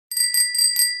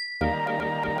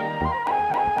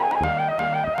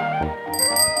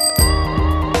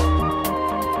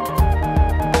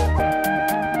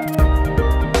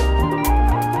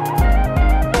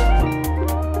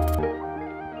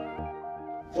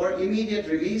for immediate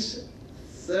release,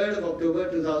 3rd of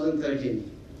October 2013.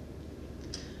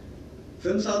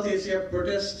 Film Southasia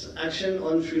protests action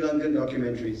on Sri Lankan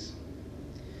documentaries.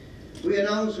 We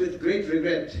announce with great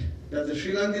regret that the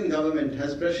Sri Lankan government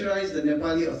has pressurized the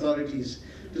Nepali authorities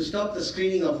to stop the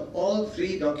screening of all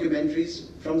 3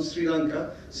 documentaries from Sri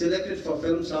Lanka selected for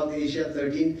Film Southasia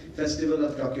 13 Festival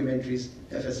of Documentaries,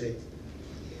 FSA.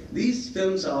 These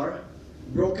films are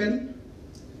Broken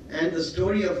and The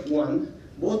Story of One,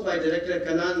 both by director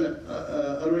Kannan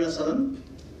Arunasalam,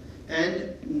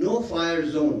 and No Fire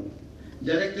Zone,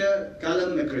 director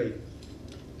Callum Macrae.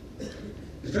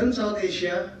 The Film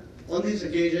Southasia on this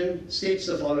occasion states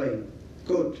the following,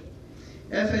 quote,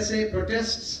 FSA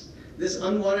protests this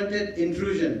unwarranted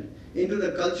intrusion into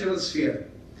the cultural sphere,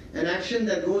 an action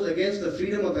that goes against the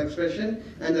freedom of expression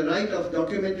and the right of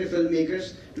documentary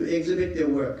filmmakers to exhibit their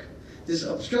work. This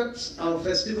obstructs our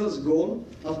festival's goal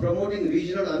of promoting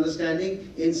regional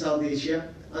understanding in South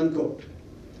Asia, unquote.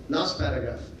 Last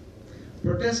paragraph.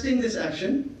 Protesting this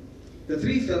action, the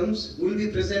 3 films will be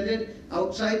presented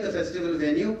outside the festival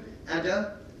venue at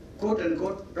a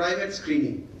quote-unquote private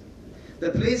screening. The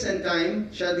place and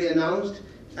time shall be announced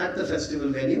at the festival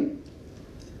venue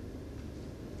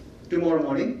tomorrow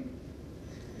morning.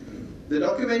 The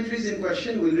documentaries in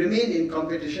question will remain in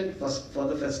competition for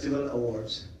the festival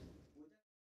awards.